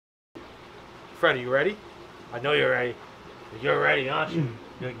Fred, are you ready? I know you're ready. You're ready, aren't you?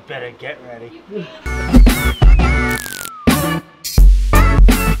 You better get ready.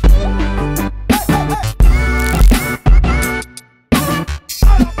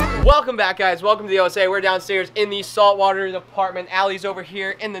 Welcome back, guys. Welcome to the OSA. We're downstairs in the saltwater department. Allie's over here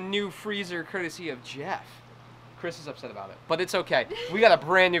in the new freezer, courtesy of Jeff. Chris is upset about it, but it's okay. We got a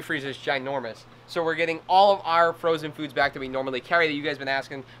brand new freezer. It's ginormous. So we're getting all of our frozen foods back that we normally carry that you guys have been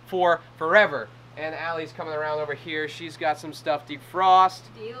asking for forever. And Allie's coming around over here. She's got some stuff defrost.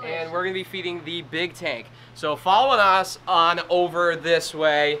 Delicious. And we're going to be feeding the big tank. So following us on over this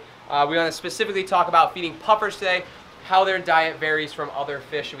way, we want to specifically talk about feeding puffers today, how their diet varies from other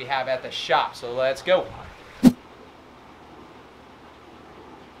fish we have at the shop. So let's go.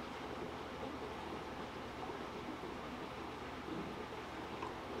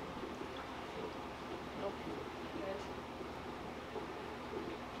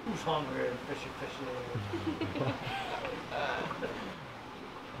 Who's hungry and fishy?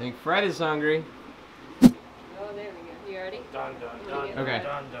 I think Fred is hungry. Oh, there we go. You ready? Done. Okay.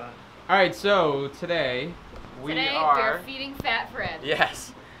 Done. All right, so today we are feeding Fat Fred.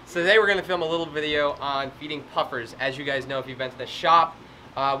 Yes. So today we're going to film a little video on feeding puffers. As you guys know, if you've been to the shop,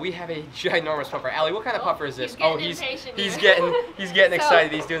 we have a ginormous puffer. Allie, what kind of puffer is this? He's getting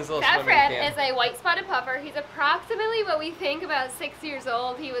excited. He's doing his little Fat swimming Fred camp. is a white spotted puffer. He's approximately what we think about 6 years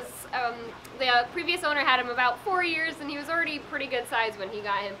old. He was the previous owner had him about 4 years, and he was already pretty good size when he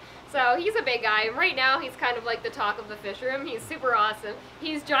got him. So he's a big guy. Right now he's kind of like the talk of the fish room. He's super awesome.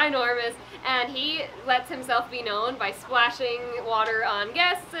 He's ginormous, and he lets himself be known by splashing water on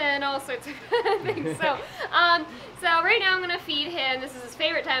guests and all sorts of things. So right now I'm gonna feed him. This is his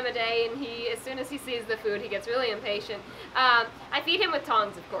favorite time of day, and as soon as he sees the food, he gets really impatient. I feed him with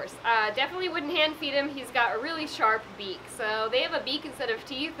tongs, of course. Definitely wouldn't hand feed him. He's got a really sharp beak. So they have a beak instead of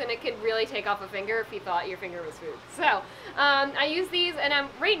teeth, and it could really take off a finger if you thought your finger was food. So I use these, and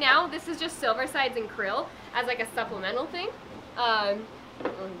right now this is just silver sides and krill as like a supplemental thing. I'll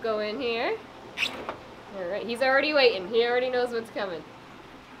go in here. All right, he's already waiting. He already knows what's coming.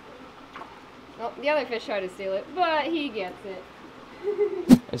 Well, the other fish tried to steal it, but he gets it.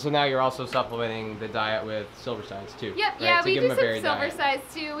 And so now you're also supplementing the diet with silver sides too. Yep, right? yeah, we do some silver diet. sides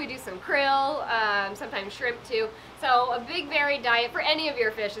too. We do some krill, sometimes shrimp too. So a big varied diet for any of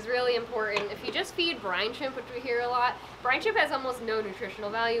your fish is really important. If you just feed brine shrimp, which we hear a lot, brine shrimp has almost no nutritional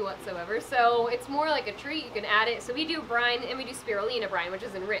value whatsoever. So it's more like a treat. You can add it. So we do brine, and we do spirulina brine, which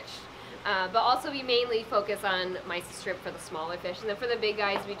is enriched. But also we mainly focus on mysis strip for the smaller fish. And then for the big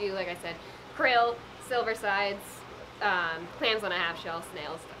guys, we do, like I said, krill, silver sides, clams on a half shell,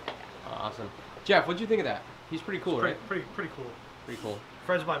 snails, stuff like that. Awesome. Jeff, what'd you think of that? He's pretty cool, right? Pretty cool. Pretty cool.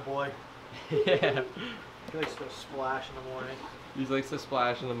 Fred's my boy. Yeah. He likes to splash in the morning. He likes to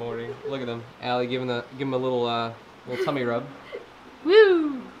splash in the morning. Look at him. Allie, give him a little tummy rub.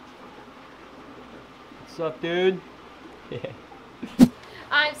 Woo! What's up, dude? Yeah.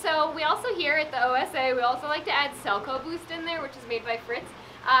 So we also here at the OSA, we also like to add Celco Boost in there, which is made by Fritz.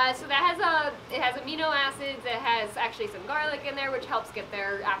 So that has amino acids, it has actually some garlic in there, which helps get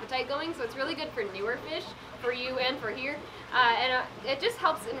their appetite going. So it's really good for newer fish, for you and for here. It just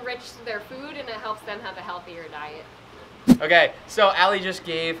helps enrich their food, and it helps them have a healthier diet. Okay, so Allie just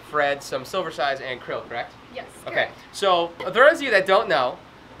gave Fred some silver sides and krill, correct? Yes, Okay, correct. so for those of you that don't know,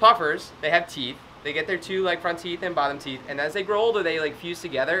 puffers, they have teeth. They get their two like front teeth and bottom teeth, and as they grow older, they like fuse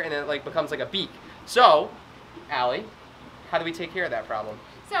together, and it like becomes like a beak. So, Allie, how do we take care of that problem?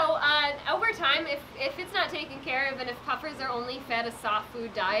 So over time, if it's not taken care of, and if puffers are only fed a soft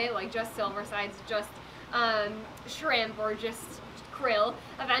food diet, like just silver sides, just shrimp, or just krill,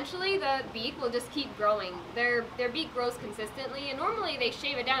 eventually the beak will just keep growing. Their beak grows consistently, and normally they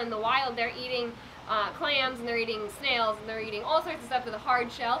shave it down. In the wild, they're eating clams, and they're eating snails, and they're eating all sorts of stuff with a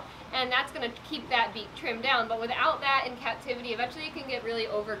hard shell, and that's going to keep that beak trimmed down. But without that in captivity, eventually it can get really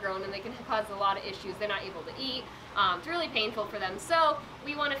overgrown, and they can cause a lot of issues. They're not able to eat. It's really painful for them. So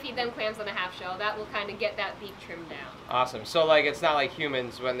we want to feed them clams on a half shell. That will kind of get that beak trimmed down. Awesome. So like it's not like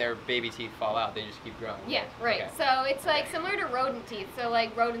humans when their baby teeth fall out, they just keep growing. Yeah, right. Okay. So it's like similar to rodent teeth. So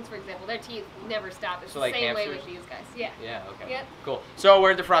like rodents, for example, their teeth never stop. It's So the like same way hamsters? with these guys. Yeah. Yeah, okay. Yep. Cool. So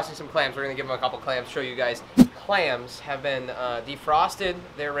we're defrosting some clams. We're going to give them a couple clams, show you guys. Clams have been defrosted.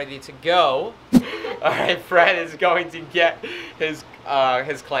 They're ready to go. All right, Fred is going to get his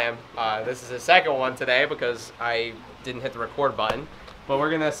clam. This is his second one today because I didn't hit the record button. But we're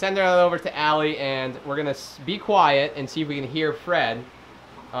going to send it over to Allie, and we're going to be quiet and see if we can hear Fred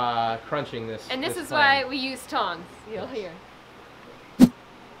crunching this. And this is clam. why we use tongs. You'll hear. Oh,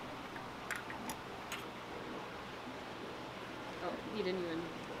 you didn't even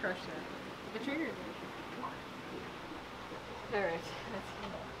crush that. The trigger. All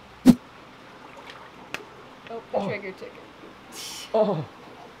right. Oh, the trigger took it. Oh.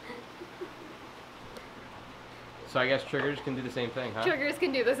 So I guess triggers can do the same thing, huh? Triggers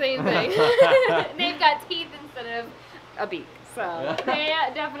can do the same thing. They've got teeth instead of a beak, so they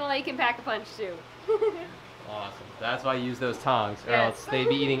definitely can pack a punch too. Awesome. That's why I use those tongs, or Yes. else they'd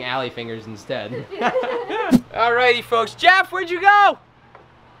be eating alley fingers instead. Alrighty, folks. Jeff, where'd you go?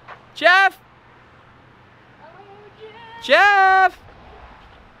 Jeff? Jeff?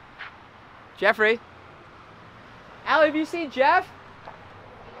 Jeffrey? Allie, have you seen Jeff?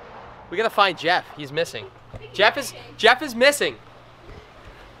 We gotta find Jeff. He's missing. Jeff is missing.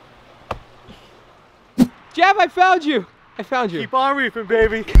 Jeff, I found you. I found you. Keep on reefing,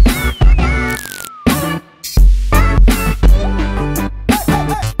 baby.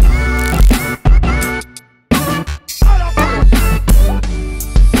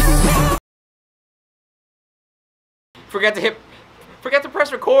 Forget to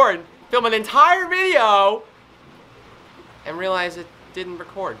press record, film an entire video, and realize it didn't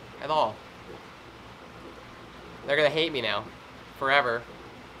record at all. They're gonna hate me now, forever.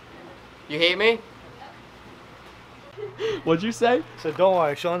 You hate me? What'd you say? So don't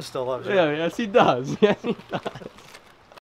worry, Sean still loves you. Yeah, yes he does. Yes he does.